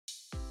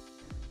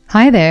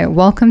Hi there,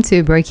 welcome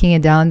to Breaking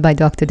It Down by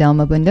Dr.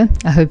 Delma Bunda.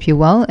 I hope you're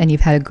well and you've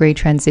had a great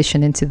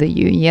transition into the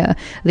new year,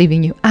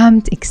 leaving you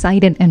amped,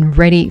 excited, and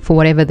ready for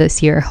whatever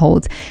this year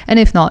holds. And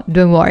if not,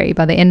 don't worry,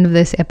 by the end of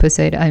this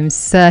episode, I'm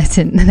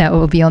certain that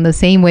we'll be on the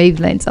same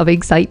wavelengths of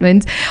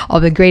excitement,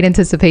 of the great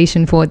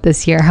anticipation for what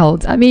this year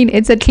holds. I mean,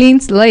 it's a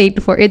clean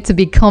slate for it to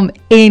become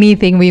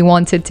anything we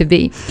want it to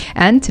be.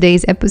 And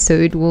today's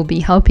episode will be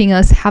helping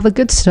us have a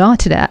good start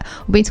to that.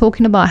 We'll be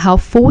talking about how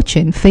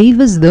fortune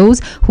favors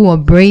those who are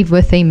brave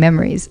with their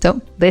memories.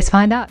 So let's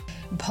find out.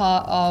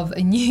 Part of a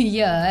new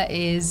year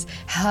is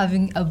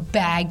having a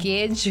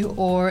baggage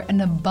or an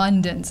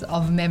abundance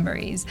of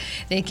memories.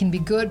 They can be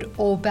good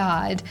or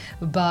bad,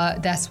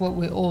 but that's what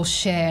we all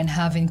share and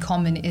have in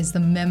common is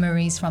the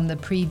memories from the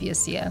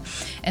previous year.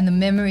 And the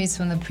memories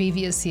from the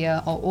previous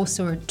year are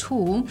also a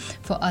tool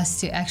for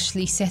us to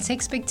actually set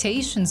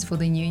expectations for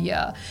the new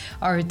year,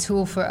 are a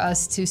tool for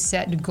us to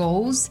set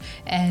goals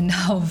and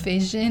our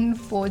vision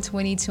for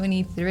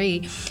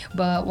 2023.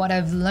 But what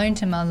I've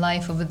learned in my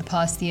life over the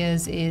past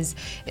years is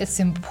it's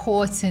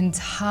important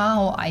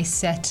how I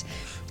set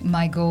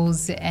my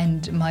goals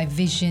and my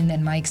vision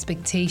and my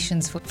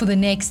expectations for the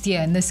next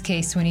year, in this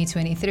case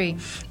 2023.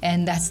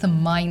 And that's the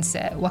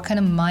mindset. What kind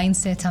of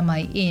mindset am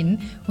I in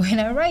when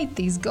I write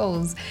these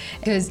goals?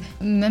 Because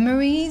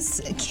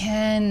memories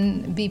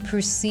can be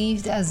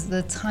perceived as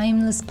the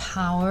timeless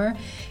power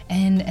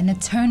and an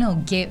eternal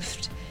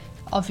gift,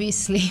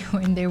 obviously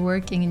when they're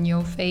working in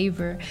your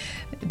favor,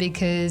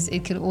 because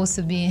it could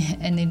also be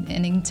an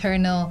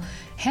internal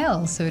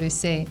hell, so to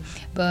say.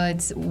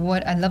 But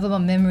what I love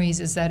about memories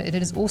is that it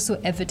is also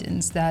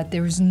evidence that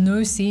there is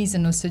no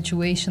season or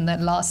situation that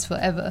lasts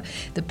forever.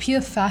 The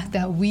pure fact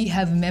that we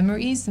have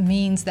memories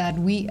means that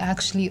we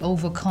actually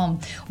overcome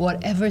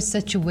whatever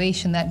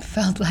situation that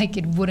felt like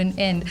it wouldn't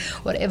end,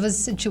 whatever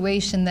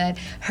situation that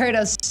hurt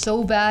us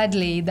so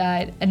badly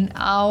that an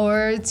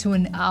hour to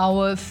an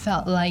hour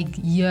felt like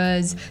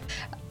years.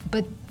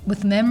 But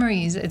with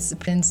memories, it's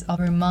a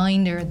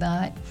reminder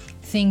that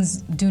things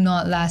do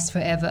not last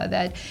forever,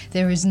 that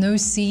there is no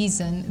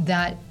season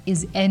that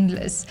is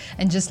endless.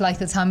 And just like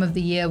the time of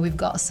the year, we've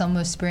got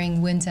summer,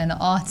 spring, winter, and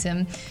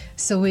autumn.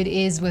 So it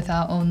is with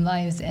our own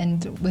lives,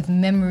 and with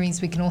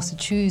memories, we can also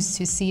choose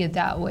to see it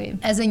that way.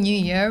 As a new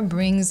year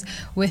brings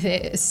with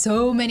it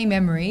so many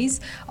memories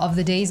of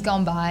the days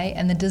gone by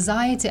and the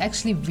desire to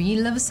actually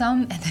relive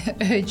some and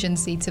the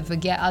urgency to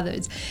forget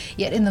others.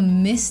 Yet in the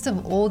midst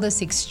of all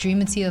this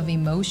extremity of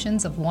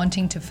emotions of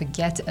wanting to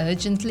forget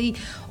urgently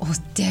or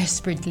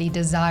desperately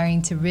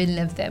desiring to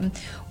relive them,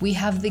 we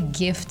have the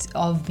gift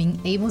of being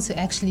able to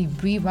actually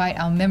rewrite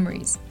our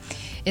memories.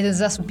 It is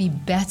thus be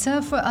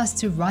better for us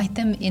to write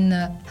them in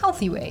a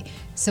healthy way,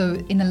 so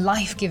in a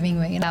life-giving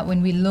way, and that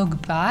when we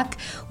look back,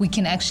 we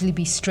can actually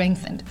be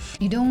strengthened.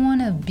 You don't want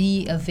to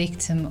be a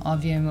victim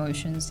of your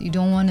emotions. You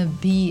don't want to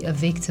be a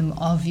victim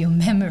of your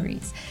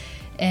memories.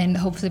 And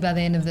hopefully by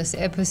the end of this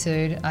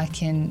episode, I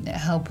can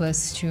help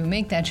us to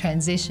make that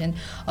transition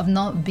of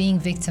not being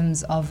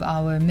victims of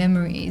our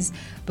memories,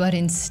 but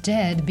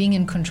instead being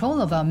in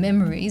control of our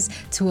memories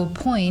to a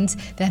point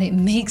that it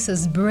makes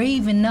us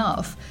brave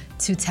enough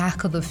to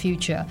tackle the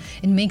future.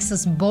 It makes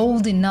us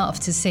bold enough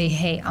to say,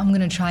 hey, I'm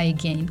gonna try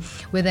again.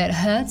 Whether it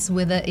hurts,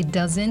 whether it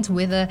doesn't,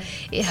 whether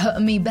it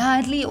hurt me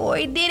badly or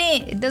it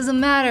didn't, it doesn't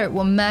matter.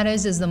 What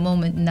matters is the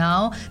moment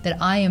now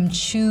that I am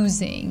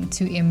choosing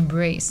to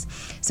embrace.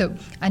 So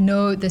I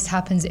know this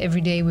happens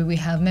every day where we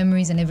have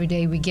memories, and every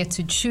day we get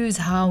to choose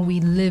how we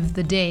live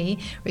the day,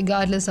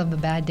 regardless of the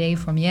bad day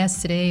from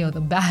yesterday or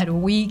the bad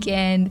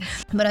weekend.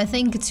 But I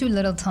think too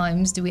little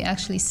times do we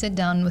actually sit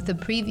down with the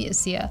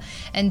previous year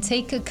and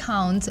take account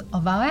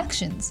of our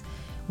actions.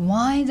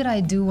 Why did I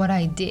do what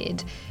I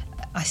did?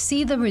 I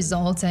see the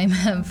results.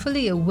 I'm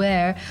fully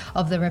aware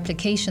of the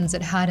replications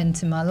it had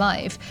into my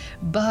life.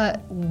 But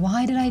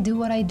why did I do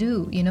what I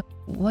do?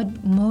 What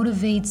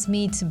motivates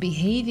me to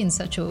behave in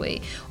such a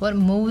way? What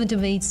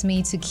motivates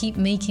me to keep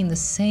making the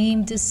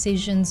same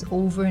decisions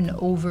over and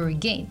over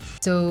again?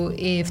 So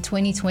if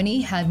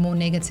 2020 had more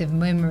negative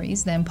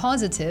memories than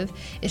positive,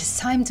 it's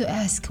time to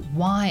ask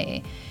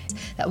why.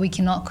 That we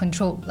cannot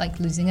control, like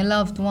losing a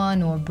loved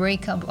one or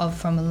breakup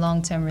from a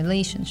long-term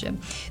relationship.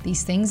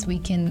 These things we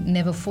can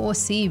never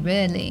foresee,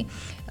 really.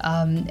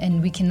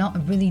 And we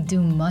cannot really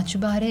do much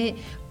about it,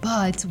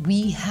 but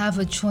we have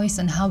a choice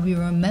on how we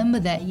remember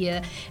that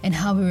year and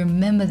how we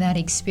remember that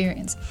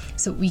experience.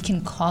 So we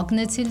can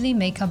cognitively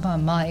make up our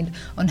mind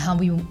on how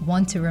we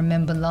want to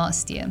remember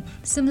last year,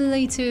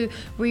 similarly to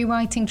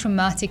rewriting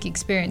traumatic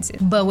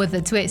experiences, but with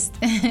a twist.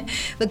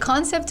 The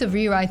concept of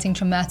rewriting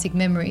traumatic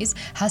memories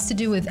has to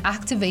do with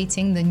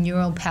activating the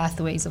neural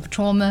pathways of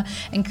trauma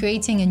and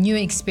creating a new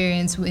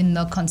experience in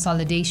the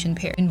consolidation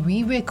period. And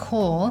we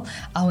recall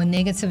our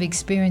negative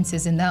experiences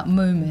in that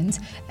moment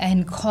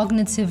and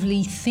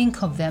cognitively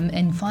think of them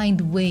and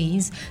find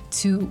ways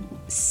to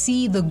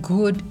see the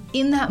good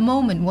in that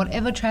moment,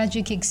 whatever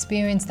tragic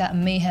experience that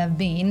may have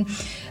been.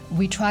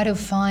 We try to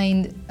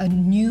find a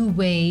new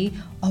way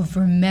of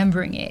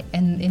remembering it,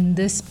 and in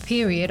this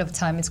period of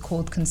time it's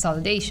called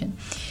consolidation.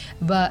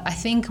 but I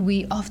think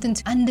we often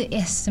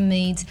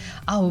underestimate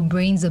our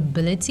brain's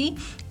ability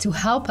to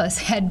help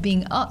us at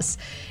being us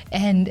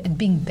and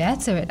being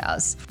better at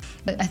us.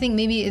 But I think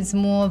maybe it's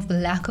more of the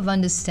lack of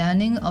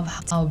understanding of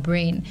our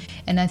brain,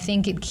 and I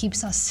think it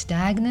keeps us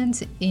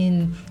stagnant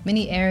in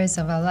many areas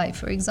of our life.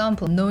 For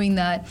example, knowing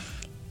that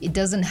it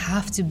doesn't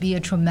have to be a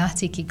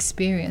traumatic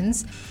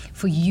experience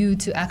for you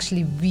to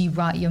actually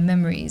rewrite your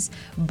memories,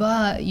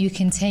 but you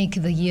can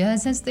take the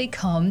years as they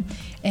come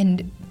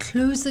and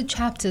close the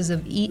chapters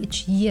of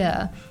each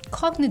year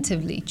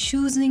cognitively,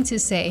 choosing to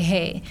say,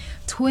 hey,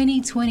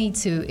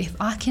 2022, if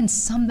I can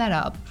sum that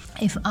up,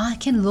 if I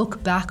can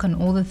look back on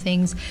all the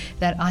things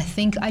that I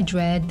think I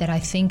dread, that I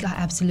think I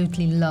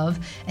absolutely love,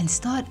 and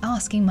start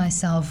asking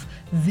myself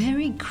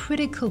very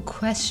critical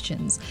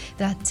questions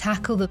that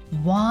tackle the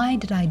why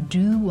did I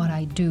do what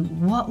I do?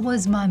 What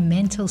was my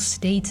mental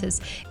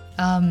status?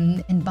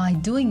 And by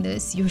doing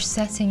this, you're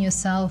setting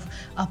yourself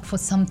up for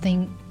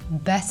something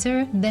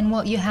better than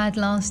what you had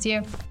last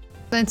year.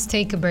 Let's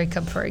take a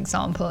breakup, for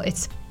example.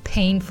 It's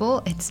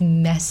painful, it's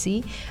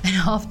messy,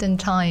 and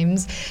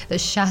oftentimes the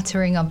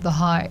shattering of the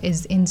heart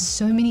is in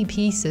so many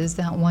pieces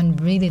that one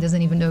really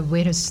doesn't even know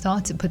where to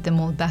start to put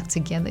them all back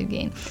together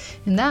again.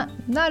 And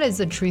that is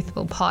the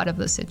truthful part of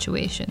the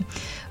situation.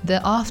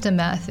 The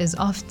aftermath is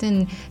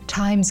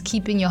oftentimes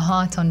keeping your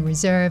heart on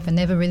reserve and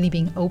never really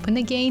being open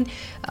again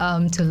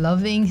to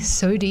loving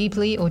so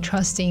deeply or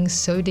trusting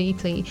so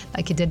deeply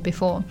like you did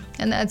before.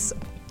 And that's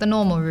the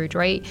normal route,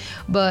 right?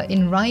 But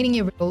in writing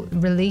your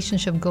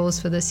relationship goals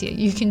for this year,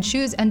 you can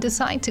choose and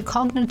decide to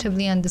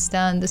cognitively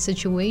understand the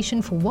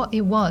situation for what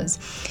it was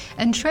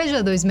and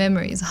treasure those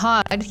memories.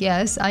 Hard,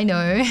 yes, I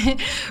know,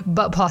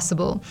 but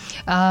possible.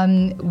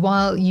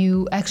 While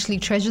you actually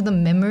treasure the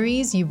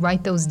memories, you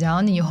write those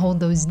down and you hold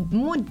those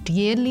more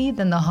dearly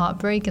than the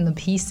heartbreak and the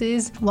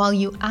pieces, while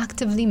you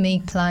actively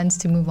make plans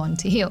to move on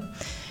to heal.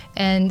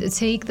 And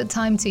take the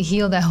time to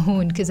heal that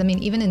wound, because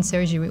even in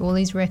surgery, we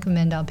always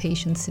recommend our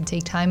patients to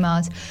take time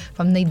out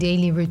from their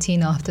daily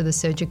routine after the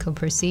surgical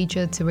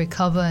procedure to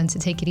recover and to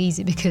take it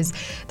easy, because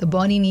the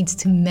body needs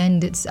to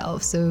mend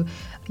itself. So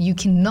you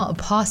cannot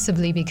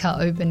possibly be cut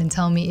open and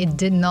tell me it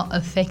did not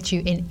affect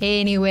you in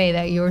any way,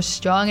 that you're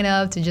strong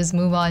enough to just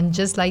move on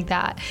just like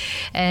that.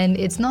 And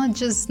it's not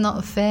just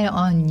not fair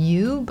on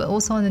you, but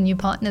also on the new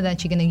partner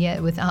that you're going to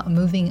get without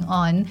moving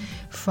on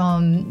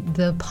from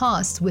the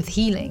past with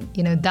healing.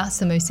 That's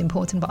the most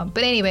important part.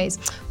 But anyways,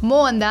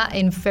 more on that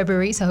in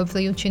February. So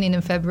hopefully you'll tune in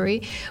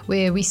February,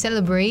 where we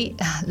celebrate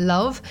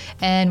love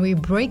and we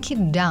break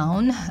it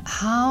down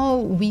how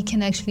we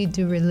can actually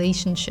do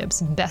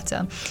relationships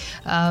better,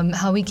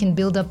 how we can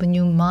build up a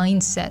new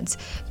mindset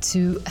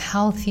to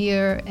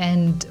healthier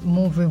and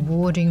more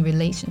rewarding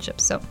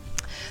relationships. So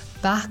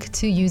back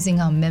to using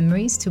our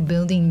memories to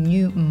building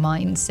new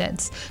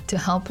mindsets to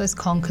help us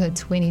conquer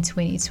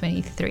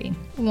 2020-23.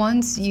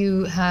 Once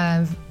you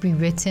have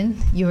rewritten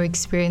your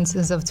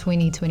experiences of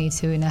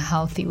 2022 in a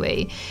healthy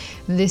way,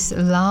 this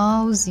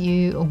allows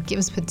you or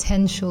gives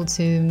potential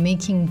to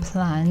making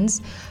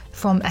plans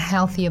from a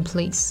healthier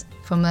place,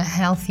 from a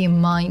healthier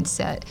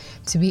mindset,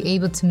 to be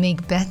able to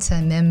make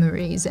better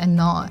memories and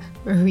not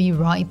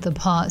rewrite the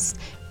past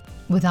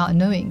without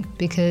knowing,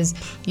 because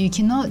you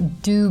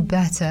cannot do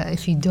better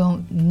if you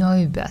don't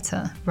know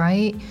better,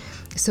 right?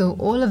 So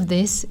all of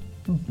this,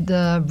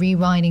 the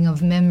rewriting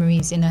of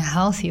memories in a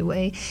healthy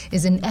way,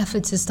 is an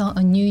effort to start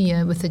a new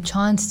year with a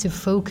chance to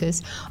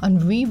focus on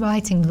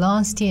rewriting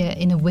last year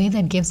in a way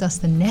that gives us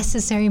the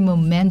necessary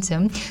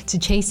momentum to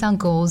chase our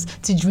goals,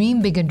 to dream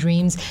bigger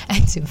dreams,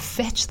 and to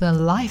fetch the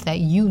life that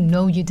you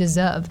know you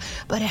deserve.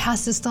 But it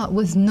has to start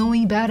with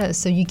knowing better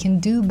so you can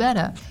do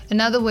better.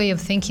 Another way of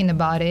thinking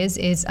about it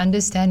is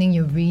understanding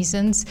your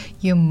reasons,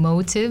 your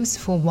motives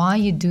for why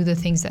you do the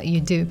things that you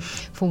do.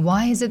 For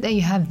why is it that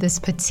you have this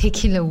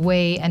particular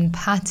way and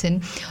pattern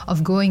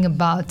of going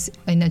about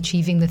and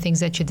achieving the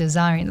things that you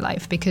desire in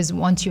life? Because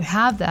once you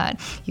have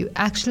that, you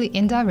actually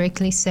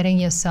indirectly setting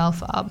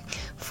yourself up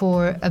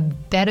for a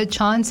better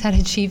chance at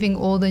achieving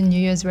all the New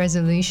Year's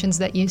resolutions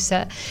that you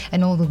set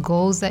and all the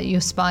goals that you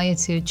aspire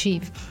to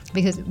achieve.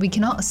 Because we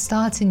cannot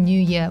start a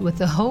new year with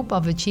the hope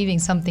of achieving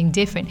something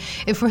different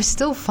if we're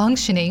still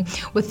functioning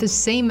with the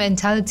same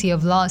mentality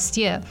of last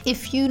year.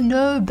 If you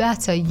know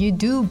better, you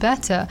do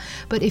better.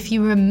 But if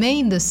you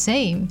remain the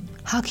same,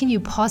 how can you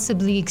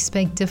possibly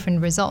expect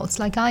different results?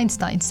 Like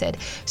Einstein said,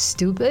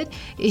 stupid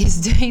is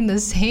doing the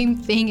same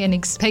thing and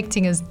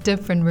expecting a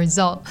different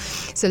result.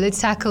 So let's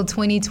tackle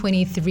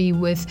 2023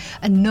 with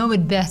a know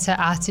it better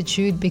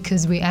attitude,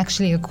 because we're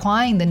actually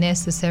acquiring the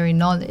necessary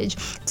knowledge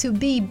to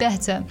be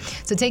better.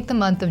 So take the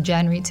month of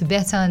January to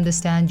better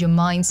understand your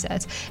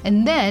mindset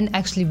and then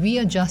actually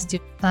readjust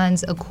your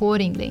plans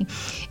accordingly.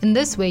 In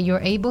this way, you're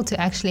able to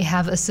actually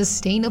have a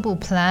sustainable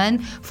plan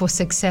for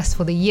success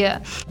for the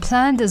year.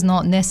 Plan does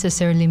not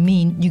necessarily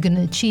mean you're going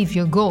to achieve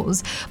your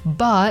goals,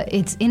 but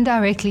it's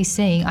indirectly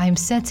saying I'm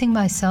setting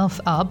myself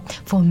up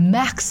for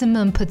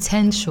maximum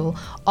potential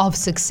of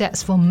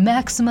success, for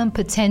maximum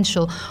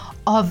potential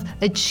of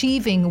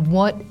achieving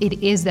what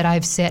it is that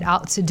I've set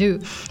out to do.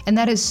 And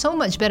that is so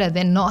much better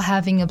than not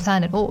having a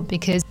plan at all,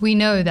 because we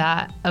know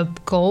that a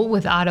goal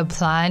without a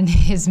plan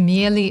is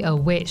merely a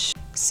wish.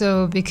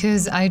 So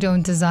because I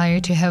don't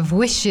desire to have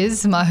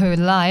wishes my whole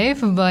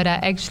life, but I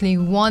actually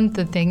want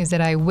the things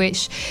that I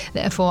wish,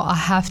 therefore I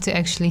have to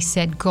actually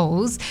set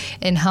goals.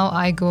 And how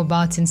I go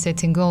about in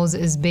setting goals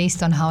is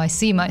based on how I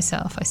see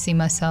myself. I see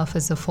myself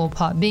as a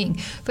 4-part being.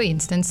 For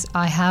instance,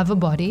 I have a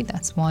body,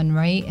 that's one,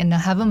 right? And I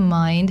have a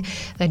mind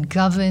that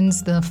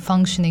governs the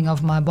functioning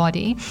of my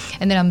body.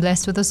 And then I'm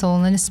blessed with a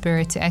soul and a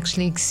spirit to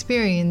actually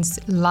experience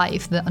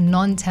life, the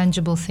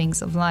non-tangible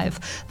things of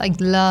life, like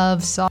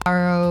love,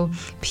 sorrow,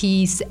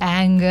 peace,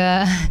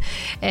 anger,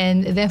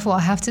 and therefore I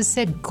have to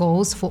set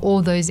goals for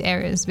all those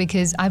areas,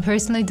 because I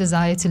personally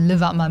desire to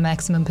live out my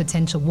maximum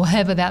potential,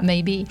 whatever that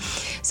may be.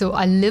 So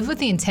I live with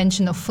the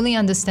intention of fully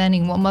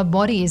understanding what my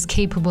body is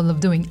capable of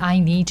doing. I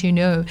need to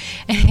know,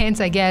 and hence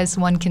I guess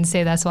one can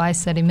say that's why I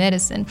study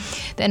medicine.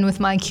 Then with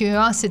my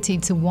curiosity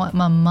to what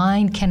my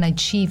mind can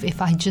achieve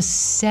if I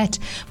just set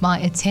my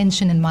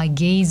attention and my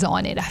gaze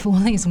on it, I've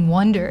always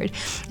wondered,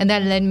 and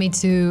that led me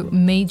to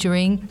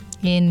majoring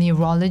in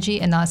neurology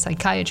and not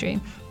psychiatry.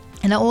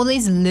 And I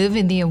always live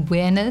in the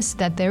awareness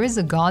that there is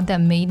a God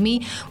that made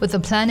me with a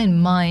plan in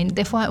mind.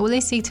 Therefore, I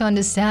always seek to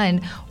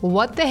understand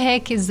what the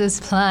heck is this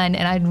plan,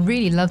 and I'd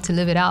really love to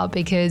live it out,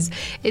 because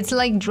it's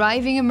like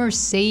driving a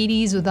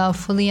Mercedes without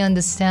fully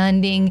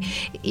understanding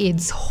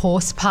its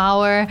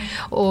horsepower,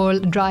 or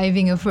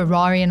driving a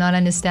Ferrari and not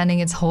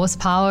understanding its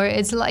horsepower.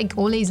 It's like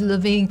always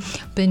living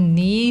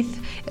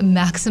beneath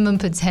maximum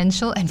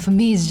potential, and for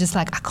me, it's just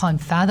like I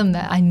can't fathom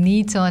that. I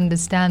need to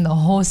understand the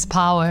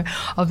horsepower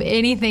of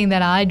anything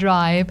that I drive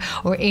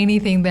or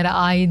anything that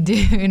I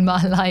do in my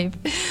life.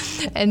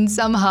 And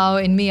somehow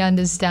in me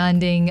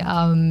understanding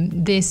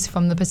this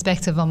from the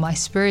perspective of my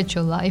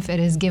spiritual life,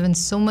 it has given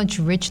so much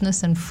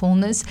richness and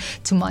fullness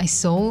to my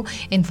soul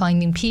in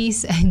finding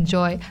peace and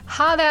joy.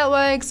 How that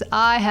works,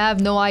 I have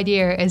no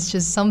idea. It's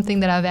just something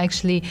that I've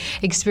actually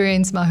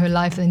experienced my whole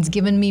life, and it's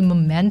given me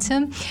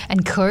momentum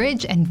and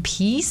courage and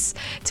peace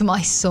to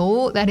my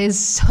soul that is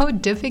so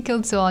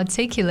difficult to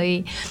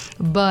articulate,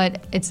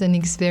 but it's an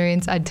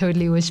experience I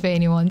totally wish for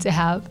anyone to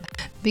have.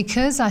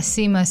 Because I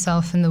see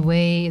myself in the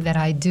way that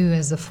I do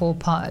as a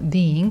 4-part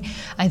being,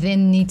 I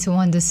then need to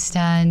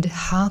understand,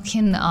 how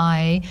can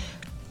I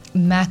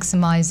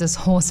maximize this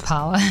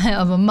horsepower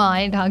of a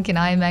mind? How can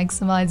I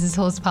maximize this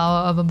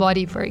horsepower of a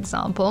body, for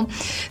example?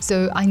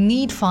 So I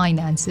need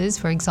finances,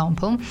 for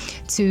example,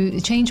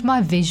 to change my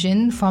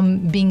vision from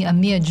being a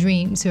mere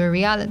dream to a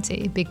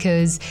reality,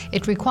 because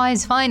it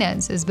requires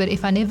finances. But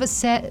if I never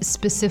set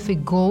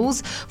specific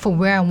goals for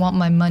where I want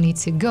my money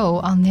to go,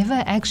 I'll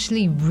never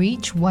actually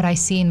reach what I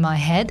see in my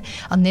head.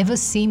 I'll never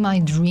see my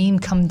dream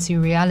come to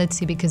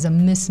reality, because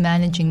I'm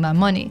mismanaging my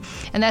money.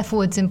 And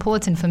therefore, it's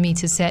important for me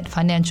to set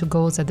financial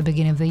goals at the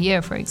beginning of the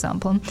year, for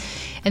example.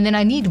 And then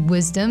I need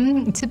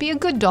wisdom. To be a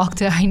good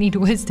doctor, I need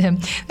wisdom.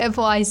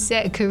 Therefore, I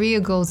set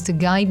career goals to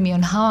guide me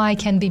on how I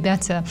can be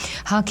better.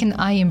 How can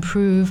I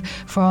improve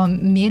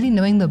from merely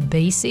knowing the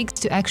basics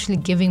to actually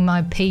giving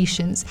my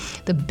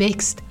patients the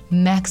best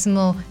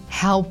maximal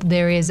help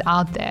there is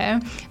out there.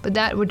 But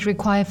that would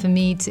require for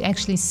me to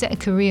actually set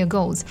career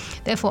goals.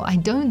 Therefore, I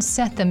don't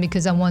set them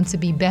because I want to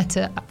be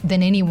better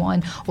than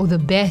anyone or the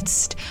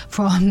best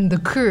from the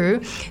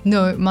crew.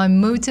 No, my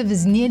motive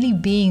is nearly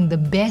being the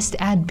best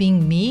at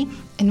being me.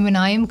 And when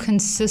I am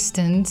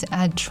consistent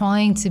at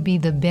trying to be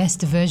the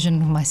best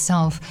version of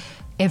myself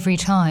every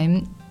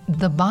time,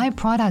 the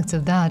byproduct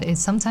of that is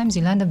sometimes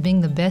you'll end up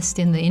being the best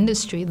in the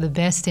industry, the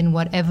best in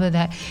whatever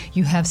that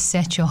you have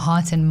set your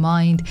heart and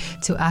mind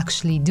to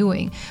actually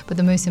doing. But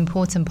the most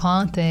important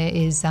part there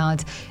is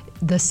that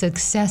the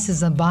success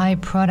is a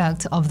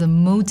byproduct of the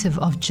motive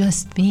of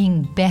just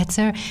being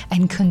better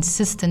and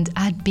consistent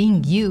at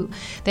being you.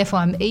 Therefore,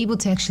 I'm able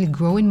to actually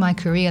grow in my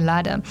career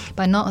ladder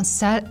by not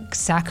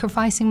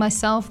sacrificing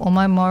myself or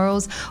my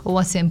morals or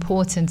what's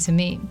important to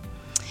me.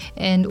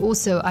 And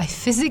also, I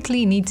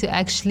physically need to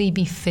actually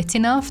be fit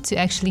enough to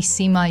actually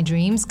see my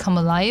dreams come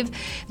alive.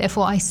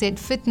 Therefore, I set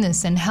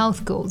fitness and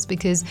health goals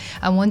because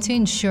I want to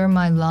ensure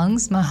my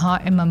lungs, my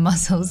heart, and my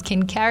muscles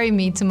can carry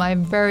me to my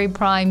very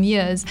prime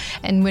years.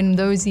 And when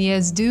those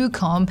years do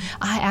come,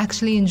 I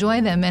actually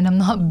enjoy them and I'm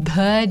not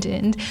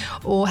burdened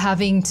or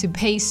having to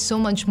pay so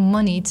much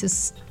money to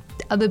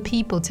other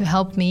people to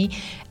help me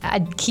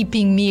at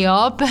keeping me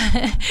up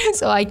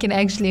so I can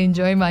actually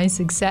enjoy my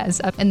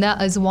success. And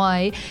that is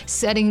why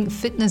setting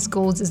fitness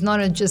goals is not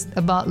just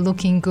about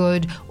looking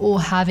good or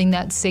having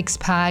that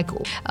six-pack,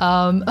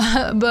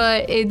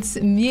 but it's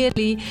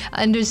merely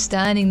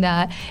understanding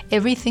that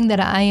everything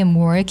that I am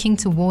working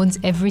towards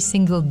every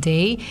single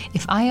day,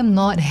 if I am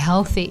not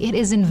healthy, it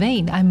is in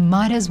vain. I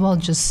might as well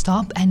just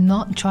stop and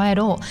not try at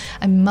all.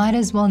 I might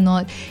as well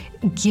not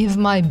give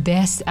my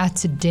best at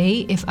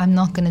today if I'm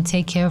not going to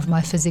take care of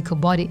my physical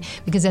body?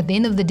 Because at the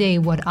end of the day,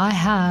 what I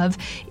have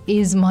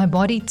is my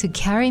body to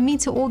carry me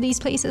to all these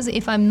places.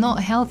 If I'm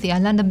not healthy,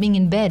 I'll end up being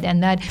in bed,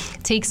 and that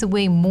takes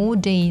away more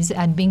days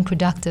at being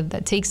productive.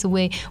 That takes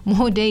away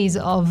more days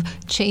of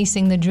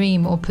chasing the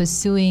dream or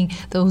pursuing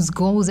those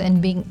goals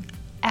and being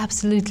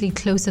absolutely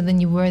closer than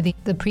you were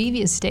the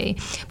previous day.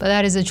 But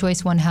that is a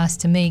choice one has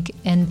to make.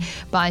 And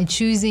by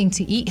choosing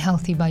to eat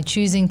healthy, by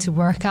choosing to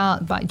work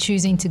out, by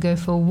choosing to go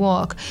for a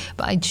walk,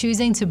 by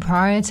choosing to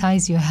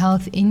prioritize your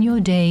health in your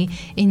day,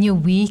 in your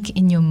week,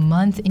 in your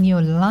month, in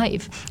your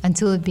life,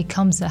 until it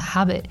becomes a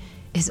habit,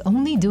 is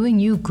only doing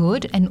you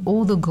good, and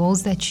all the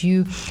goals that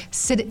you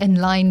sit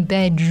and lie in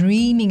bed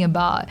dreaming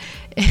about.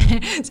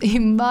 So you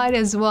might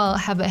as well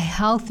have a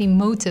healthy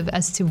motive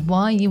as to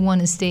why you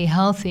want to stay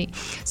healthy,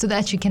 so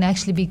that you can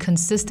actually be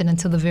consistent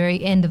until the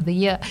very end of the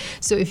year.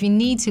 So if you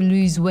need to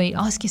lose weight,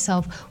 ask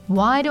yourself,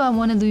 why do I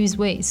want to lose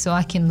weight? So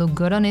I can look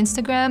good on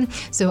Instagram,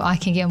 so I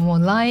can get more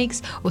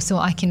likes, or so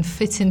I can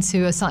fit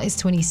into a size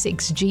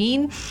 26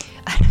 jean?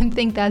 I don't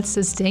think that's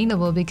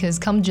sustainable, because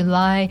come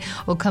July,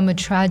 or come a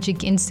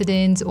tragic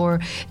incident, or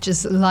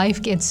just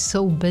life gets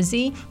so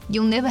busy,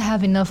 you'll never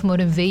have enough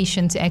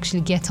motivation to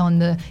actually get on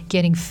the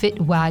getting fit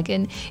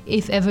wagon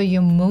if ever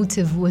your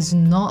motive was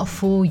not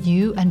for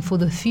you and for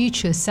the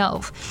future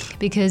self.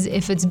 Because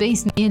if it's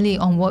based merely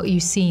on what you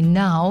see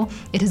now,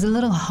 it is a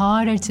little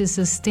harder to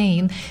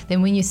sustain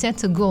than when you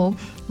set a goal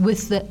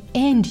with the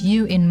end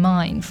you in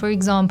mind. For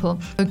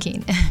example,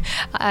 smoking.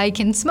 I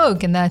can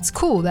smoke, and that's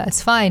cool,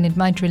 that's fine, it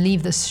might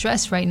relieve the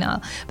stress right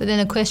now. But then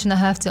a question I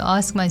have to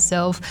ask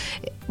myself,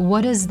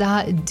 what does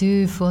that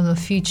do for the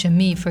future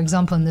me? For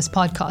example, in this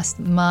podcast,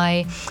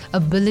 my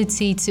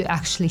ability to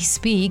actually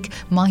speak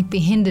might be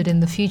hindered in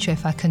the future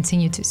if I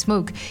continue to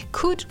smoke.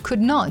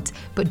 Could not.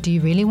 But do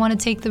you really want to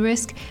take the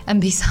risk?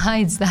 And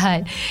besides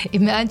that,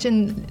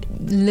 imagine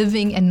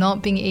living and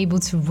not being able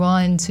to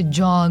run, to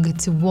jog,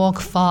 to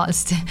walk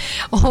fast,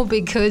 all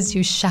because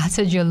you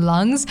shattered your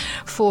lungs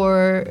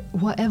for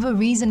whatever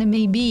reason it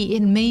may be.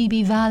 It may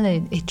be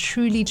valid. It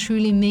truly,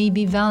 truly may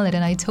be valid,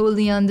 and I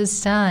totally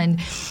understand.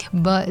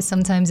 But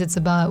sometimes it's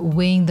about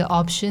weighing the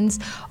options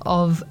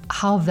of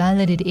how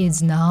valid it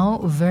is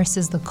now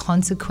versus the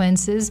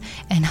consequences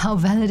and how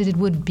valid it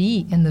would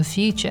be in the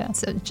future.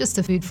 So just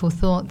a food for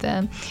thought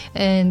there.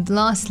 And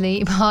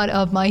lastly, part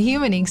of my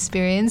human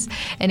experience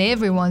and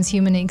everyone's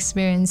human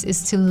experience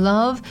is to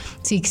love,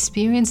 to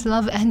experience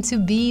love, and to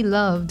be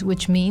loved,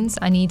 which means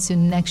I need to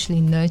actually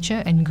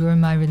nurture and grow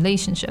my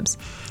relationships.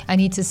 I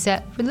need to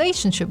set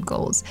relationship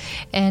goals,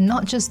 and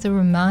not just the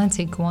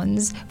romantic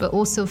ones, but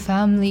also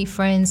family,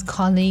 friends,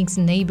 colleagues,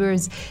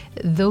 neighbors.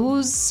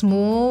 Those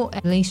small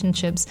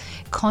relationships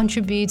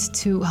contribute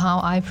to how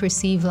I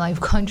perceive life,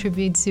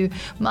 contribute to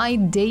my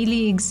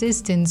daily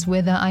existence,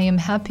 whether I am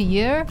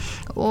happier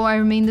or I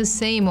remain the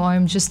same, or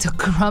I'm just a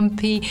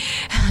grumpy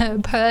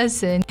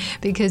person.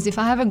 Because if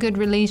I have a good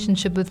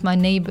relationship with my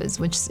neighbors,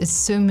 which is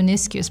so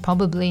minuscule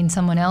probably in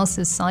someone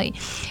else's sight,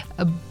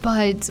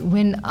 but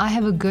when I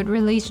have a good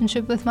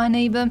relationship with my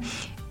neighbor,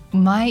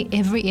 my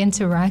every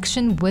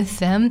interaction with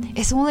them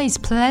is always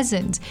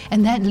pleasant,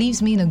 and that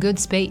leaves me in a good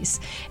space.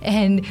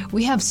 And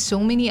we have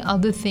so many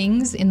other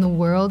things in the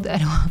world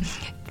that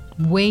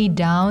weigh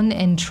down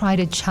and try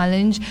to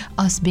challenge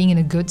us being in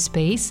a good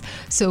space.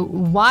 So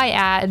why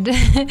add,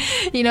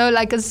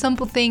 like a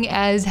simple thing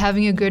as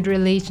having a good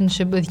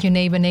relationship with your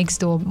neighbor next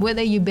door,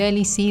 whether you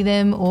barely see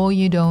them or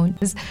you don't.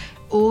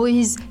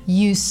 Always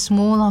use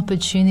small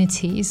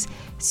opportunities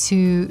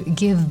to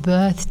give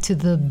birth to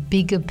the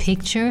bigger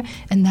picture,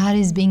 and that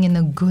is being in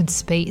a good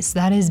space,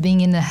 that is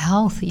being in a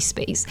healthy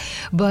space.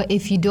 But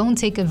if you don't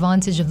take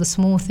advantage of the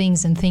small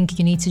things and think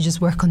you need to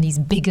just work on these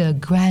bigger,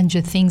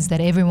 grander things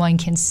that everyone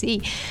can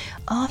see,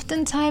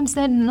 oftentimes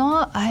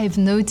I've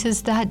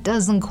noticed that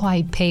doesn't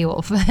quite pay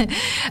off.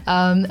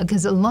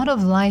 Because a lot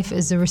of life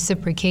is a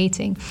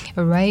reciprocating,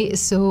 right?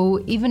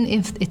 So even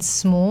if it's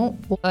small,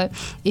 or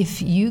if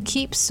you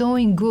keep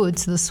sowing good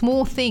to the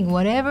small thing,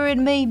 whatever it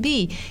may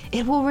be,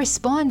 it will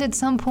respond at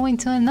some point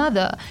to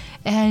another.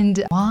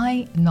 And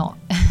why not?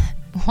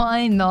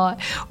 Why not?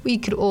 We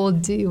could all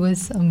do with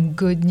some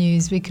good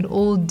news. We could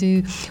all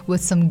do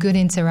with some good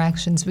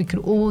interactions. We could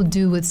all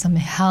do with some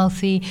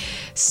healthy,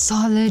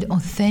 solid,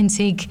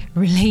 authentic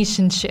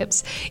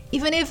relationships.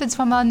 Even if it's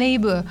from our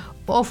neighbor,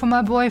 or from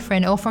our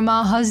boyfriend, or from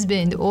our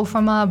husband, or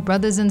from our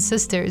brothers and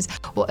sisters,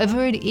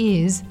 whatever it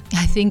is,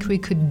 I think we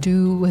could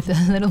do with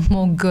a little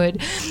more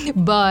good.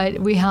 But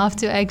we have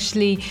to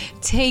actually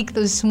take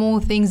those small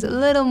things a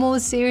little more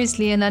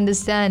seriously and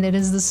understand it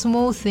is the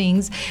small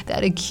things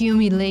that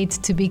accumulate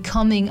to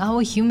becoming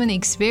our human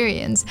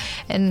experience.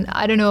 And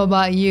I don't know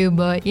about you,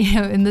 but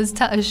in this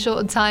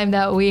short time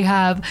that we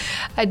have,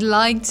 I'd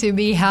like to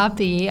be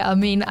happy. I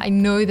mean, I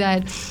know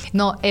that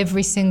not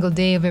every single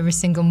day of every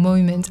single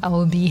moment I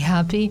will be happy,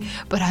 happy,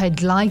 but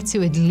I'd like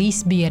to at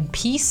least be at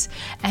peace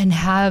and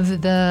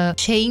have the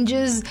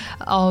changes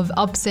of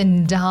ups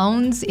and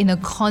downs in a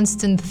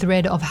constant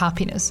thread of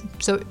happiness.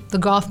 So the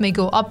graph may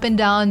go up and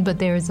down, but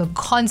there is a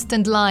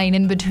constant line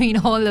in between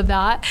all of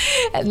that.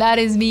 And that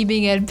is me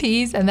being at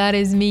peace, and that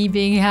is me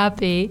being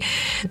happy.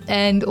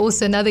 And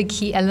also another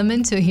key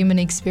element to a human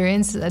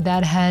experience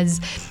that has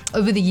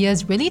over the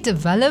years really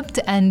developed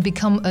and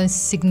become a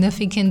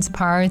significant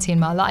priority in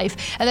my life,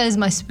 and that is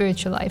my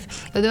spiritual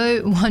life.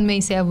 Although one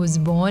may say I was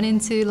born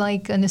into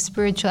like a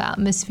spiritual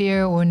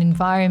atmosphere or an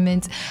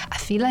environment, I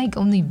feel like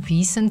only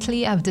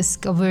recently I've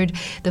discovered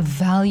the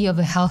value of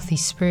a healthy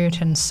spirit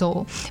and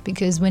soul,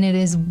 because when it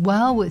is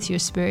well with your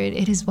spirit,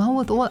 it is well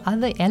with all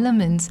other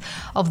elements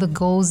of the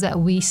goals that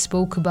we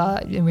spoke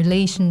about: your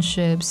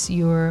relationships,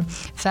 your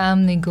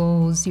family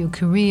goals, your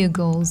career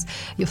goals,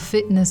 your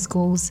fitness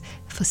goals.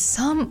 For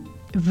some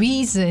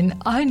reason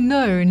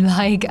unknown,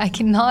 like I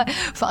cannot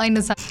find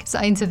a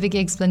scientific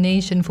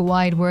explanation for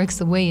why it works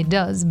the way it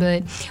does,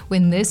 but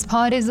when this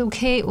part is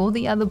okay, all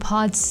the other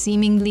parts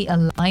seemingly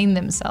align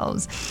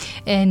themselves.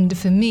 And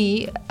for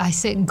me, I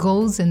set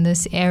goals in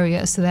this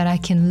area so that I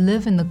can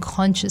live in the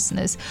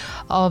consciousness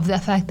of the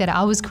fact that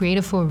I was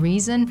created for a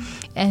reason,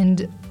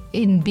 and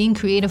in being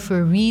creative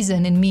for a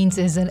reason, it means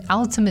there's an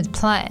ultimate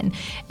plan,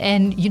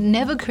 and you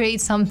never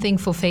create something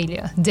for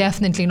failure.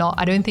 Definitely not.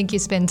 I don't think you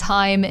spend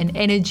time and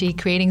energy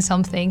creating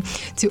something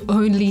to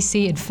only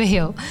see it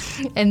fail.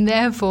 And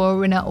therefore,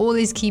 when I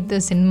always keep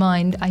this in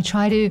mind, I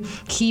try to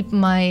keep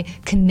my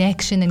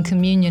connection and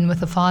communion with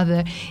the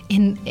Father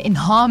in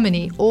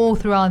harmony all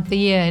throughout the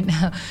year.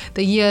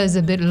 The year is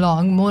a bit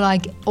long, more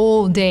like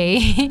all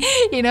day,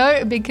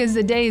 because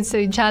the day is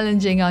so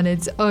challenging on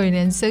its own,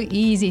 and so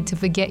easy to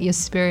forget your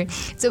spirit.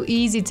 It's so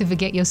easy to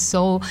forget your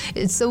soul.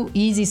 It's so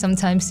easy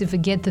sometimes to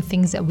forget the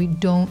things that we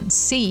don't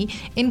see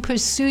in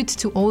pursuit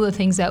to all the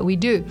things that we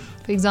do.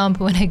 For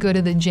example, when I go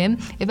to the gym,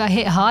 if I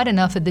hit hard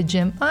enough at the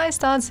gym, I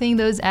start seeing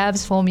those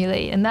abs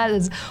formulate, and that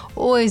is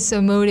always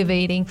so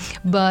motivating.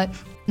 But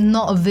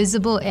not a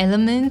visible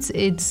element,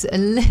 it's a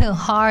little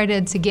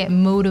harder to get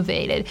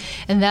motivated.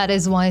 And that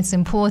is why it's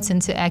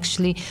important to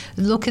actually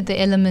look at the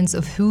elements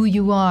of who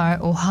you are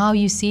or how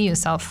you see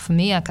yourself. For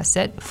me, like I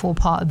said,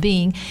 4-part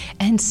being,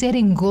 and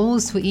setting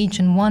goals for each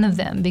and one of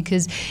them,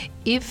 because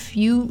if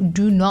you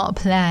do not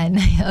plan,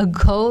 a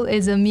goal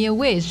is a mere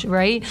wish,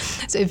 right?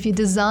 So if you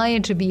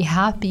desire to be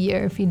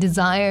happier, if you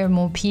desire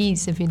more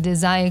peace, if you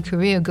desire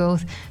career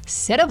growth,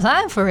 set a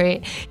plan for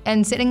it.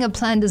 And setting a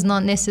plan does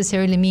not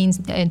necessarily mean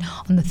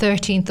on the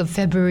 13th of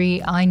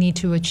February, I need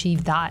to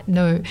achieve that.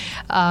 No.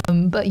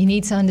 But you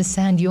need to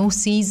understand your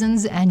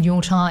seasons and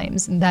your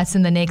times. And that's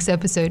in the next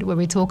episode, where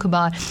we talk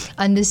about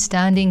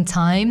understanding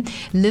time,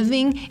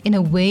 living in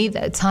a way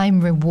that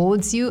time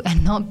rewards you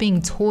and not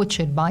being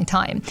tortured by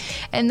time.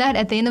 And that,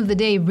 at the end of the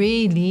day,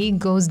 really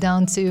goes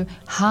down to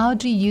how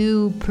do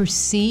you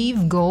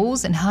perceive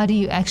goals and how do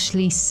you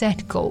actually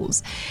set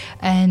goals.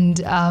 And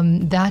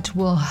that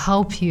will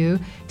help you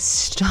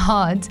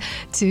start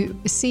to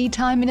see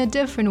time in a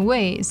different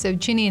way. So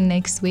tune in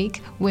next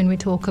week when we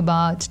talk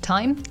about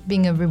time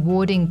being a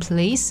rewarding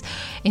place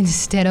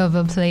instead of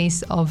a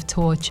place of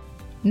torture.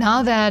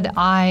 Now that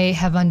I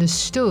have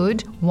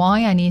understood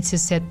why I need to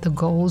set the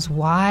goals,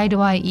 why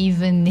do I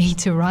even need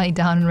to write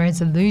down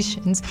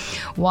resolutions?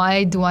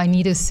 Why do I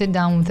need to sit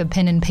down with a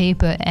pen and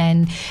paper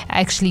and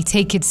actually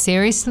take it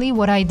seriously,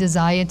 what I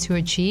desire to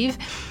achieve?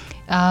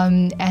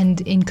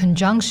 And in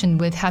conjunction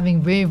with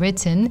having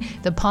rewritten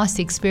the past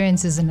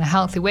experiences in a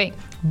healthy way.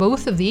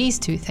 Both of these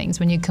two things,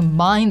 when you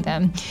combine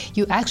them,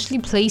 you actually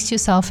place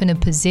yourself in a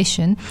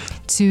position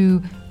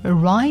to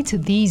write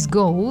these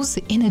goals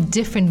in a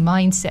different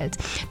mindset,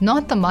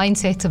 not the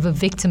mindset of a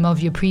victim of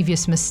your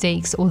previous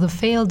mistakes or the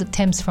failed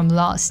attempts from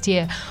last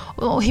year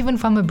or even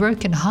from a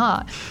broken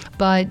heart.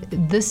 But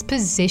this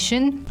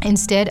position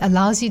instead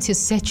allows you to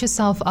set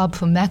yourself up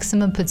for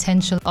maximum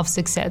potential of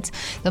success.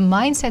 The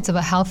mindset of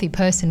a healthy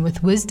person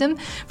with wisdom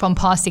from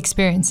past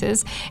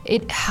experiences,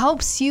 it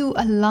helps you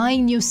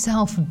align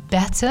yourself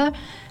better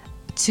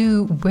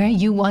to where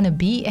you want to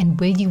be and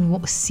where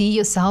you see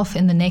yourself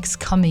in the next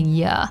coming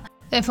year.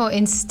 Therefore,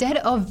 instead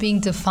of being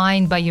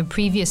defined by your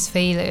previous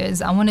failures,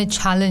 I want to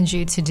challenge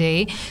you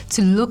today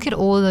to look at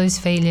all those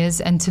failures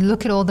and to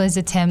look at all those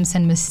attempts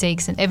and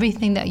mistakes and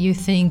everything that you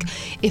think,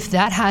 if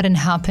that hadn't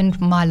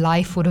happened, my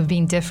life would have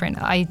been different.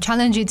 I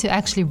challenge you to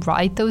actually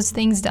write those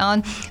things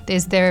down.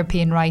 There's therapy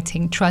in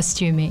writing,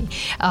 trust you me.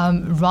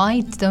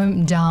 Write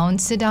them down,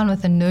 sit down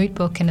with a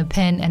notebook and a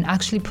pen and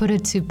actually put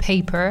it to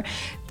paper.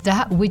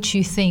 That which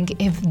you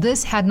think, if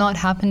this had not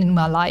happened in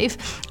my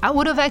life, I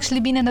would have actually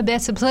been in a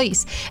better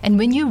place. And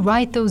when you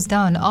write those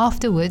down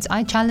afterwards,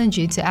 I challenge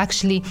you to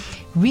actually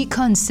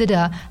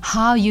reconsider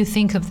how you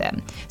think of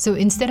them. So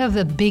instead of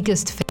the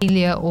biggest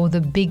failure or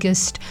the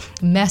biggest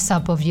mess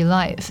up of your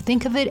life,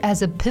 think of it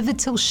as a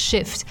pivotal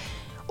shift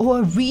or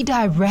a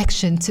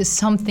redirection to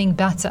something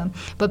better.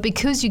 But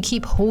because you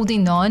keep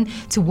holding on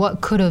to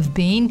what could have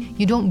been,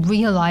 you don't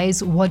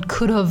realize what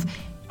could have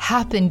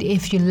happened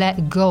if you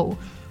let go.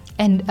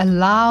 and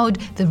allowed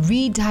the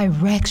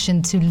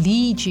redirection to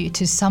lead you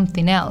to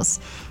something else,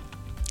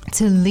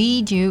 to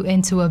lead you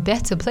into a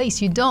better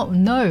place. You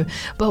don't know,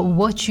 but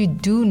what you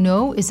do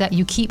know is that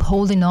you keep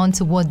holding on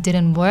to what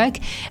didn't work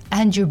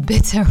and you're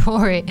bitter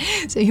for it.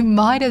 So you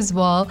might as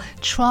well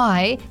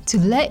try to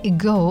let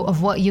go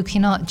of what you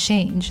cannot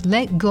change.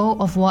 Let go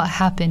of what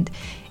happened.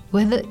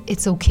 Whether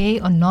it's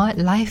okay or not,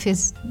 life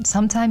is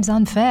sometimes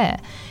unfair.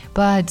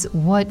 But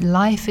what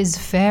life is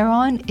fair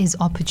on is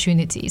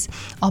opportunities.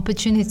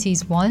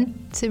 Opportunities, one,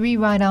 to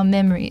rewrite our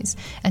memories.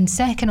 And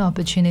second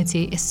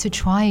opportunity is to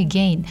try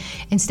again.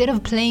 Instead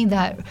of playing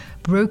that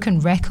broken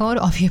record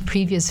of your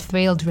previous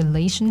failed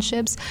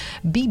relationships,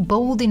 be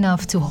bold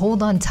enough to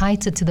hold on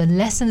tighter to the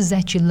lessons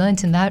that you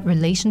learned in that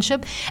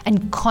relationship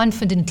and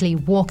confidently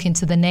walk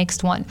into the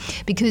next one.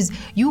 Because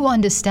you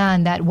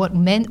understand that what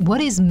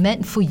is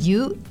meant for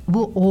you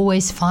will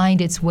always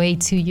find its way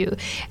to you.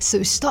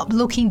 So stop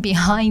looking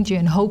behind you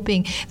and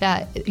hoping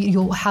that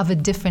you'll have a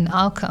different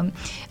outcome.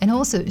 And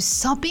also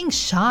stop being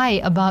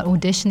shy about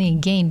auditioning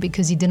again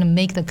because you didn't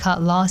make the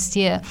cut last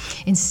year.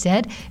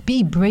 Instead,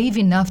 be brave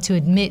enough to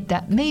admit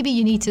that maybe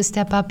you need to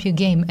step up your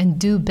game and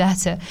do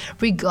better,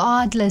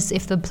 regardless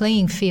if the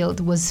playing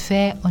field was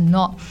fair or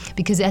not.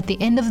 Because at the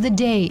end of the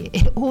day,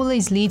 it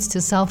always leads to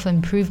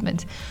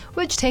self-improvement,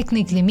 which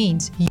technically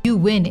means you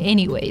win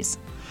anyways.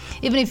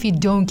 Even if you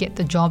don't get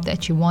the job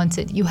that you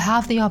wanted, you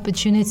have the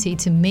opportunity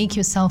to make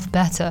yourself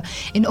better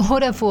in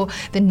order for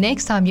the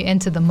next time you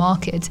enter the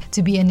market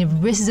to be an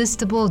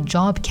irresistible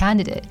job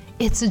candidate.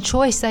 It's a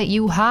choice that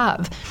you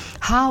have.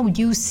 How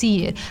you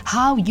see it,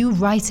 how you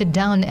write it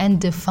down and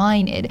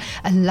define it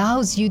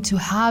allows you to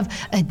have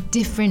a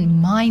different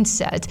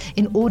mindset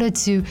in order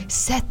to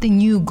set the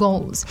new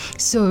goals.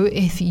 So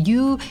if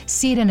you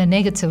see it in a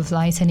negative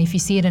light and if you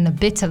see it in a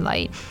bitter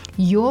light,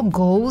 your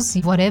goals,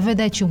 whatever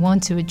that you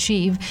want to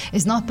achieve,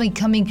 is not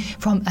coming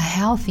from a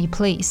healthy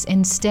place.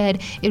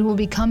 Instead, it will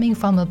be coming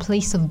from a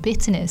place of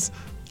bitterness.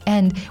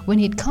 And when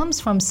it comes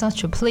from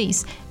such a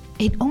place,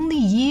 it only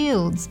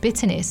yields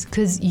bitterness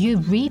because you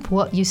reap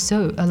what you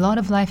sow. A lot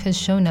of life has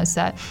shown us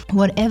that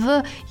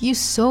whatever you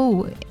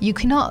sow, you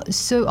cannot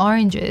sow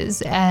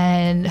oranges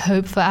and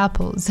hope for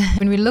apples.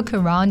 When we look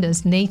around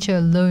us, nature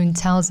alone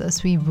tells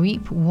us we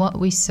reap what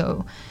we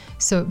sow.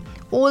 So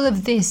all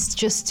of this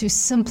just to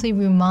simply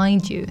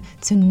remind you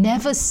to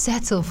never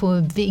settle for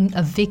being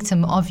a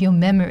victim of your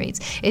memories.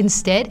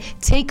 Instead,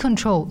 take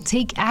control,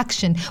 take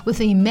action with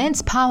the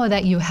immense power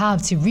that you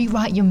have to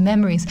rewrite your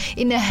memories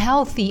in a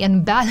healthy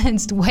and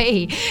balanced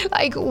way.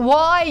 Like,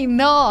 why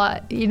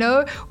not?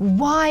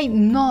 Why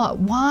not?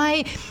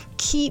 Why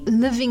keep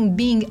living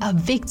being a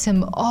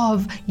victim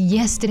of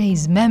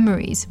yesterday's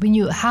memories when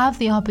you have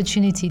the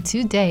opportunity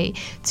today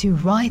to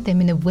write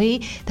them in a way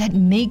that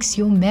makes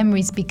your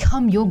memories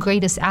become your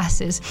greatest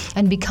assets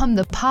and become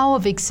the power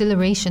of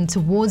acceleration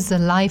towards the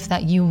life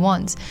that you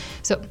want.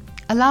 So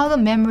allow the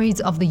memories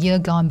of the year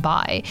gone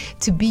by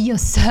to be your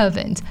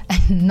servant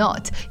and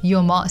not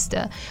your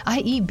master,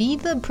 i.e. be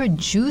the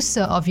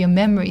producer of your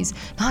memories,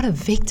 not a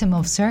victim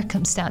of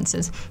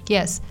circumstances.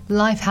 Yes,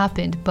 life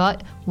happened,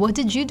 but what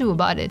did you do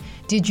about it?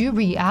 Did you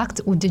react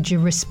or did you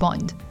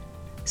respond?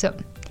 So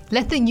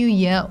let the new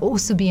year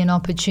also be an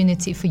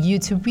opportunity for you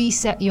to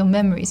reset your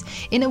memories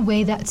in a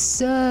way that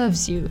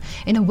serves you,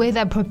 in a way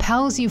that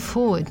propels you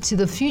forward to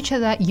the future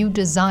that you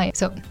desire.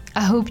 So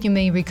I hope you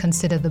may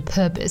reconsider the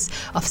purpose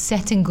of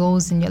setting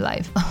goals in your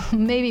life.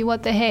 Maybe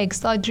what the heck,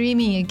 start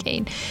dreaming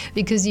again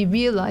because you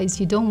realize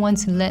you don't want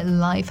to let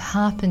life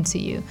happen to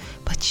you,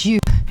 but you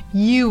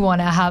want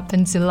to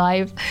happen to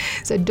life.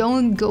 So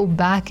don't go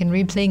back and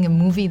replaying a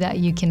movie that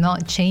you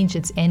cannot change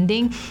its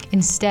ending.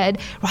 Instead,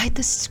 write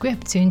the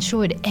script to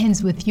ensure it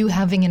ends with you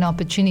having an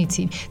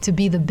opportunity to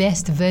be the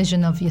best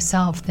version of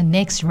yourself the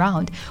next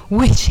round,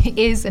 which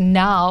is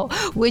now,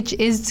 which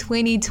is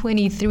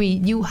 2023.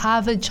 You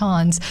have a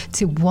chance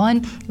to,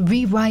 one,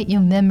 rewrite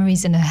your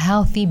memories in a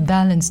healthy,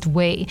 balanced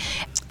way.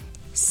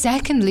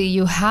 Secondly,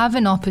 you have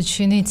an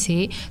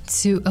opportunity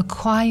to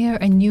acquire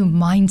a new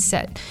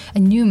mindset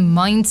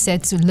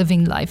to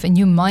living life, a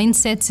new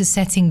mindset to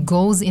setting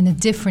goals in a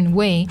different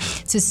way,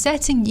 to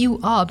setting you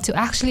up to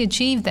actually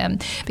achieve them.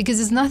 Because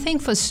there's nothing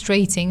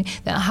frustrating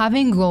than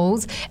having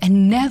goals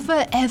and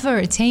never ever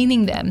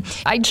attaining them.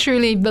 I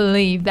truly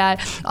believe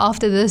that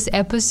after this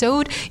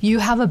episode, you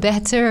have a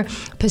better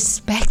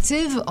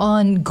perspective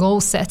on goal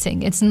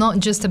setting. It's not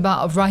just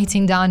about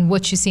writing down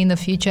what you see in the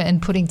future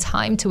and putting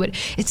time to it.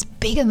 It's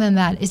bigger than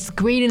that. It's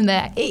greater than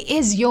that. It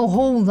is your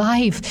whole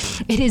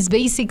life. It is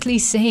basically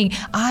saying,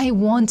 I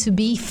want to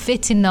be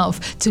fit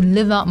enough to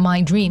live out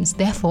my dreams.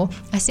 Therefore,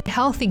 I set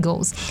healthy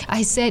goals.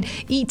 I set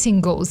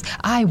eating goals.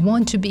 I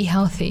want to be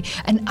healthy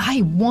and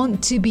I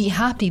want to be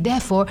happy.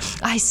 Therefore,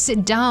 I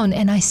sit down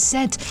and I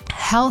set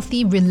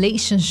healthy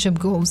relationship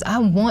goals. I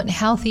want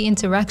healthy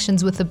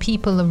interactions with the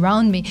people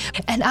around me.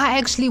 And I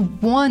actually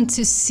want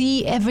to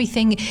see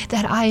everything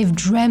that I've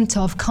dreamt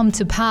of come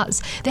to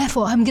pass.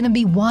 Therefore, I'm going to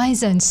be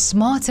wiser and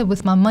smarter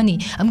with my money.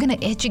 I'm going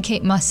to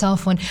educate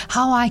myself on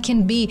how I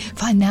can be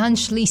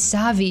financially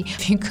savvy.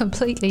 If you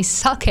completely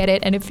suck at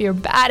it and if you're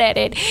bad at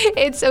it,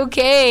 it's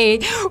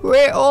okay.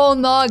 We're all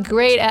not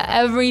great at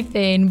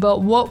everything,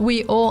 but what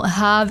we all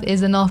have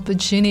is an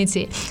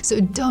opportunity. So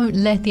don't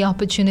let the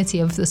opportunity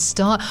of the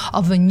start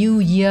of a new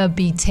year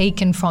be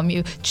taken from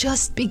you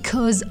just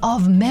because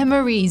of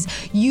memories.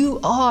 You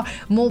are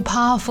more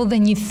powerful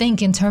than you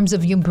think in terms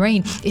of your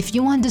brain. If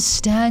you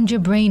understand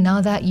your brain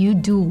now that you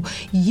do,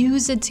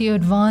 use it to your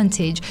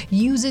advantage.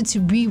 Use it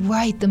to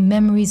rewrite the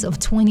memories of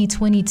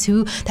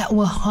 2022 that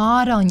were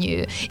hard on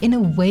you in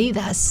a way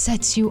that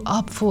sets you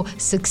up for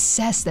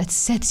success, that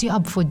sets you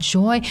up for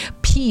joy,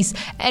 peace,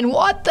 and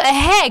what the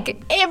heck,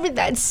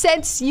 that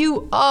sets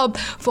you up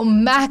for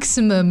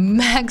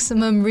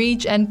maximum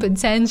reach and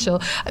potential.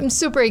 I'm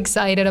super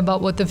excited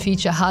about what the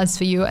future has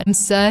for you. I'm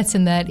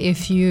certain that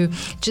if you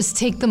just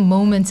take the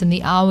moments and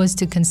the hours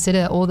to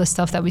consider all the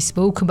stuff that we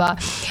spoke about,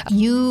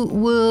 you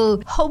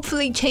will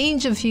hopefully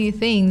change a few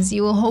things.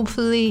 You will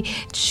hopefully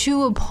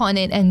chew upon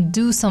it and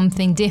do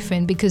something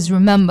different, because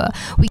remember,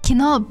 we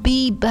cannot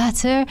be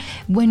better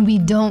when we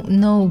don't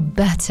know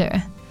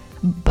better.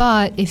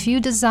 But if you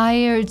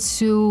desire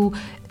to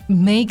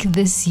make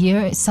this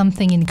year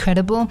something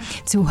incredible,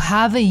 to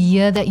have a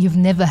year that you've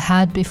never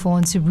had before,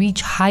 and to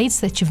reach heights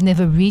that you've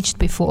never reached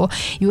before,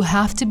 you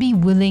have to be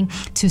willing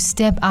to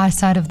step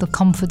outside of the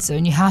comfort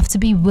zone. You have to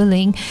be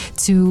willing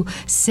to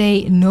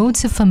say no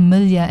to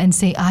familiar and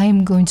say, I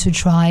am going to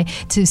try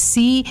to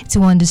see,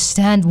 to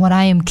understand what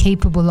I am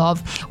capable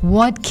of.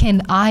 What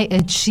can I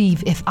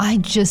achieve if I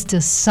just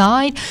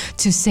decide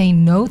to say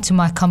no to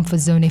my comfort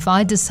zone? If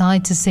I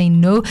decide to say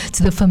no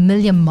to the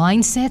familiar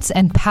mindsets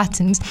and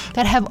patterns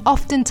that have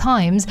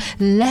oftentimes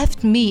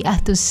left me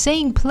at the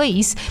same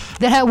place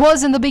that I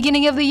was in the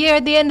beginning of the year,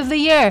 at the end of the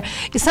year.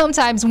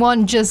 Sometimes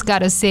one just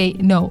gotta say,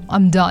 no,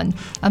 I'm done.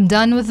 I'm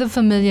done with the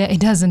familiar.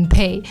 It doesn't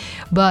pay.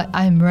 But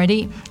I'm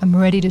ready. I'm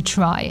ready to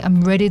try.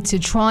 I'm ready to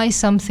try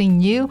something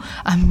new.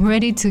 I'm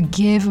ready to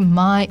give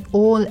my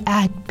all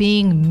at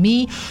being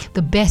me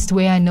the best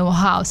way I know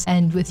how.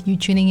 And with you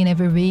tuning in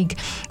every week,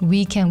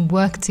 we can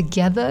work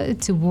together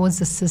towards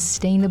a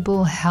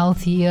sustainable,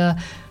 healthier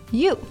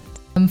you.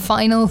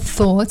 Final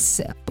thoughts.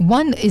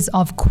 One is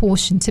of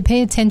caution, to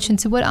pay attention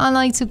to what I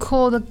like to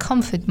call the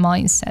comfort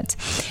mindset.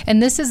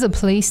 And this is a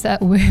place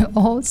that we're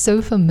all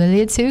so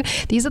familiar to.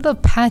 These are the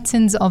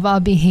patterns of our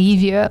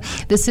behavior.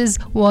 This is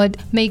what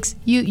makes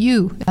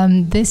you.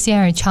 This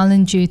year, I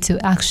challenge you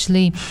to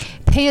actually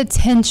pay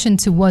attention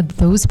to what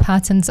those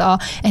patterns are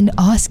and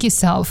ask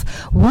yourself,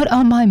 what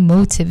are my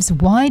motives?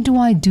 Why do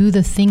I do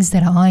the things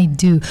that I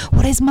do?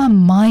 What is my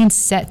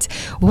mindset?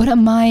 What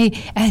am I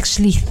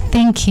actually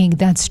thinking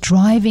that's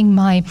driving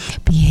my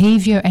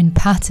behavior and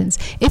patterns?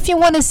 If you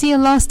want to see a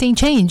lasting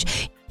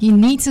change, you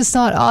need to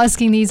start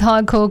asking these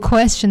hardcore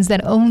questions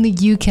that only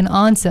you can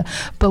answer.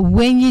 But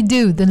when you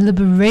do, the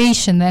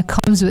liberation that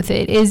comes with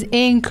it is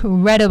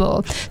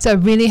incredible. So I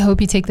really hope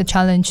you take the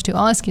challenge to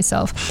ask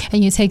yourself,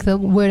 and you take the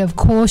word of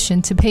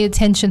caution to pay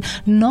attention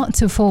not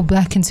to fall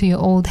back into your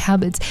old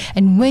habits.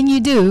 And when you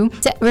do,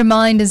 set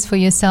reminders for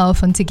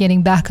yourself onto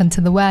getting back onto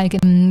the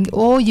wagon.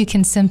 Or you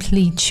can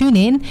simply tune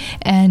in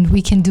and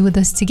we can do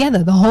this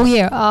together the whole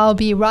year. I'll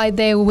be right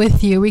there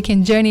with you. We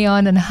can journey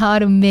on how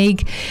to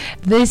make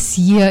this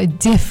year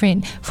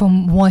different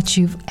from what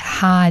you've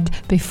had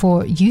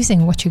before,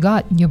 using what you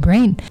got in your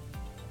brain.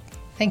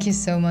 Thank you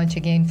so much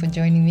again for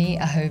joining me.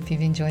 I hope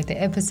you've enjoyed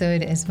the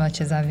episode as much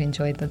as I've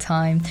enjoyed the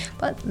time.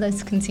 But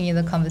let's continue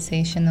the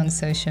conversation on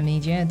social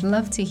media. I'd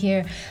love to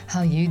hear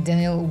how you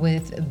deal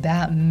with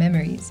bad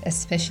memories,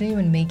 especially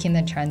when making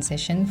the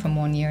transition from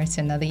one year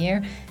to another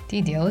year. Do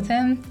you deal with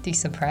them? Do you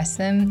suppress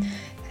them?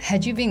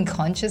 Had you been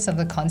conscious of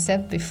the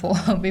concept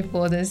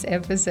before this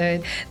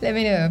episode? Let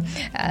me know.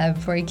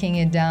 Breaking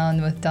it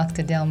down with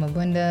Dr. Del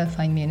Mabunda.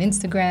 Find me on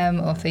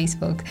Instagram or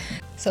Facebook.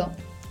 So,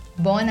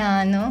 buon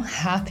anno,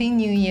 happy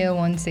new year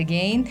once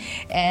again,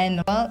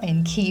 and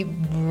keep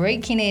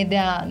breaking it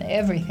down,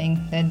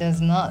 everything that does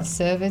not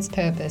serve its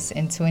purpose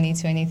in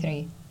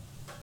 2023.